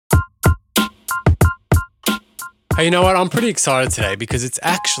Hey, you know what? I'm pretty excited today because it's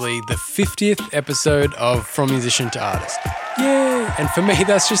actually the 50th episode of From Musician to Artist. Yay! And for me,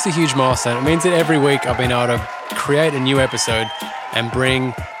 that's just a huge milestone. It means that every week I've been able to create a new episode and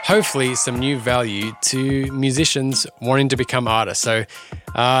bring, hopefully, some new value to musicians wanting to become artists. So,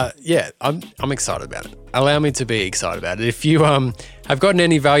 I'm excited about it. Allow me to be excited about it. If you have gotten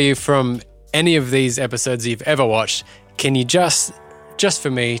any value from any of these episodes you've ever watched, can you just for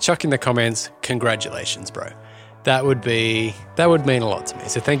me, chuck in the comments, congratulations, bro. That would mean a lot to me.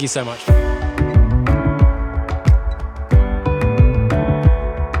 So thank you so much.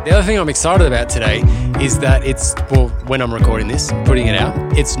 The other thing I'm excited about today is that when I'm recording this, putting it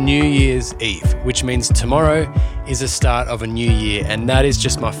out, it's New Year's Eve, which means tomorrow is the start of a new year, and that is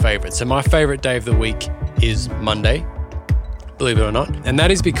just my favorite. So my favorite day of the week is Monday, believe it or not, and that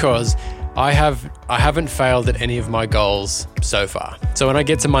is because I haven't failed at any of my goals so far. So when I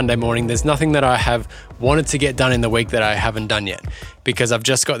get to Monday morning, there's nothing that I have wanted to get done in the week that I haven't done yet, because I've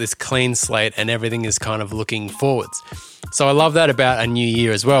just got this clean slate and everything is kind of looking forwards. So I love that about a new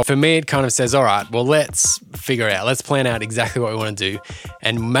year as well. For me, it kind of says, all right, well, let's plan out exactly what we want to do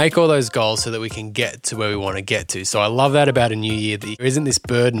and make all those goals so that we can get to where we want to get to. So I love that about a new year. There isn't this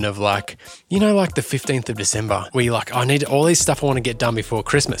burden of like the 15th of December where you're like, I need all this stuff I want to get done before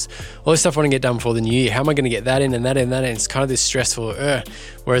Christmas. All this stuff I want to get done before the new year. How am I going to get that in and that in and that in? It's kind of this stressful,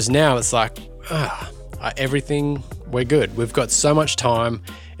 whereas now it's like, everything, we're good. We've got so much time.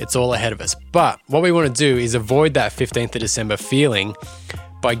 It's all ahead of us. But what we want to do is avoid that 15th of December feeling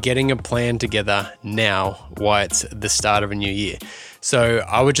by getting a plan together now while it's the start of a new year. So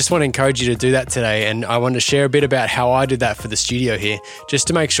I would just want to encourage you to do that today. And I want to share a bit about how I did that for the studio here, just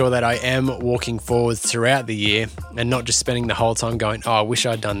to make sure that I am walking forwards throughout the year and not just spending the whole time going, oh, I wish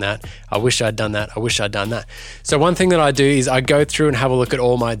I'd done that. I wish I'd done that. I wish I'd done that. So one thing that I do is I go through and have a look at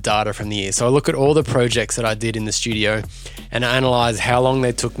all my data from the year. So I look at all the projects that I did in the studio and I analyze how long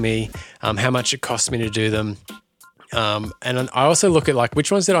they took me, how much it cost me to do them. And I also look at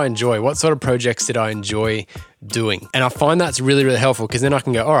which ones did I enjoy? What sort of projects did I enjoy doing? And I find that's really, really helpful because then I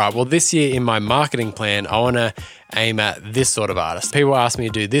can go, all right, well, this year in my marketing plan, I want to aim at this sort of artist. People ask me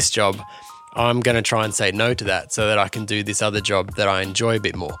to do this job. I'm going to try and say no to that so that I can do this other job that I enjoy a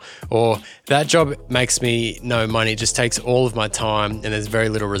bit more. Or that job makes me no money, it just takes all of my time and there's very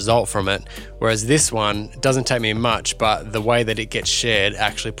little result from it. Whereas this one doesn't take me much, but the way that it gets shared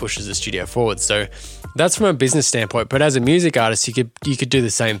actually pushes the studio forward. So that's from a business standpoint, but as a music artist, you could do the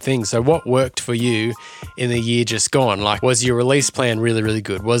same thing. So what worked for you in the year just gone? Like, was your release plan really, really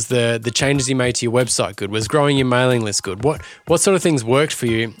good? Was the changes you made to your website good? Was growing your mailing list good? What sort of things worked for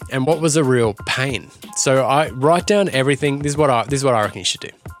you, and what was a real pain? So I write down everything. This is what I reckon you should do.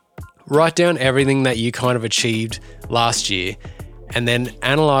 Write down everything that you kind of achieved last year, and then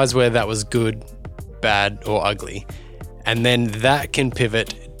analyze whether that was good, bad, or ugly, and then that can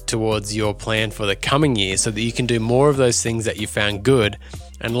pivot towards your plan for the coming year so that you can do more of those things that you found good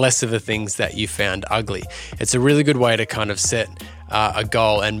and less of the things that you found ugly. It's a really good way to kind of set a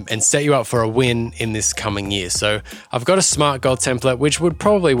goal and set you up for a win in this coming year. So I've got a SMART goal template, which would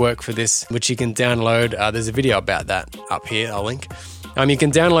probably work for this, which you can download. There's a video about that up here, I'll link. You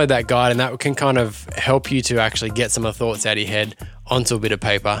can download that guide and that can kind of help you to actually get some of the thoughts out of your head onto a bit of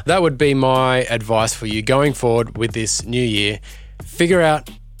paper. That would be my advice for you going forward with this new year. Figure out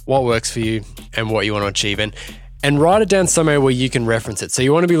what works for you and what you want to achieve, and write it down somewhere where you can reference it. So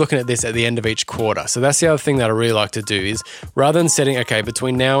you want to be looking at this at the end of each quarter. So that's the other thing that I really like to do is rather than setting, okay,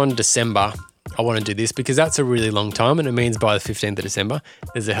 between now and December, I want to do this, because that's a really long time and it means by the 15th of December,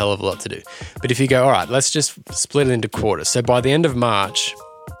 there's a hell of a lot to do. But if you go, all right, let's just split it into quarters. So by the end of March,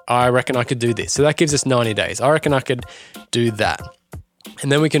 I reckon I could do this. So that gives us 90 days. I reckon I could do that.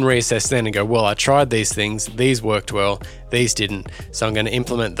 And then we can reassess then and go, well, I tried these things, these worked well, these didn't. So I'm going to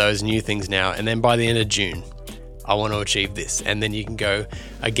implement those new things now. And then by the end of June, I want to achieve this. And then you can go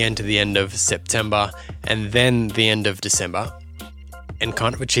again to the end of September and then the end of December and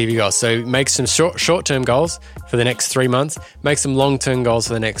kind of achieve your goals. So make some short-term goals for the next 3 months, make some long-term goals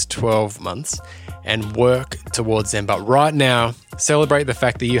for the next 12 months and work towards them. But right now, celebrate the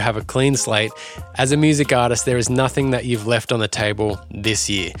fact that you have a clean slate. As a music artist, there is nothing that you've left on the table this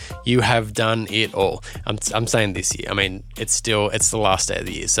year. You have done it all. I'm saying this year. I mean, it's the last day of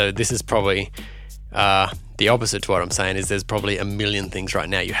the year. So this is probably the opposite to what I'm saying is there's probably a million things right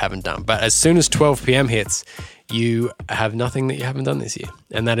now you haven't done. But as soon as 12 p.m. hits, you have nothing that you haven't done this year.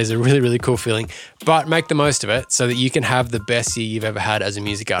 And that is a really, really cool feeling. But make the most of it so that you can have the best year you've ever had as a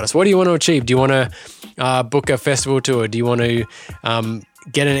music artist. What do you want to achieve? Do you want to book a festival tour? Do you want to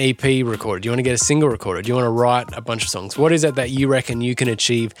get an EP recorded? Do you want to get a single recorded? Do you want to write a bunch of songs? What is it that you reckon you can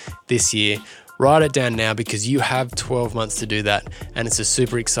achieve this year? Write it down now because you have 12 months to do that, and it's a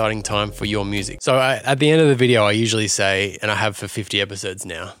super exciting time for your music. So at the end of the video, I usually say, and I have for 50 episodes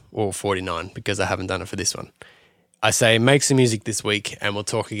now, or 49 because I haven't done it for this one. I say, make some music this week and we'll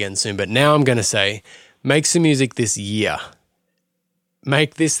talk again soon. But now I'm going to say, make some music this year.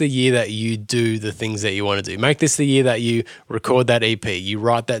 Make this the year that you do the things that you want to do. Make this the year that you record that EP, you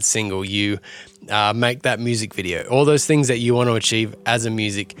write that single, you make that music video. All those things that you want to achieve as a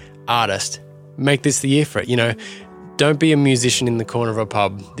music artist, make this the year for it. You know, don't be a musician in the corner of a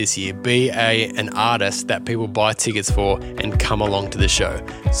pub this year. Be an artist that people buy tickets for and come along to the show.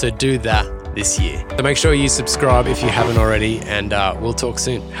 So do that this year. So make sure you subscribe if you haven't already, and we'll talk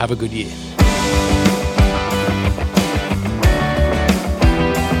soon. Have a good year.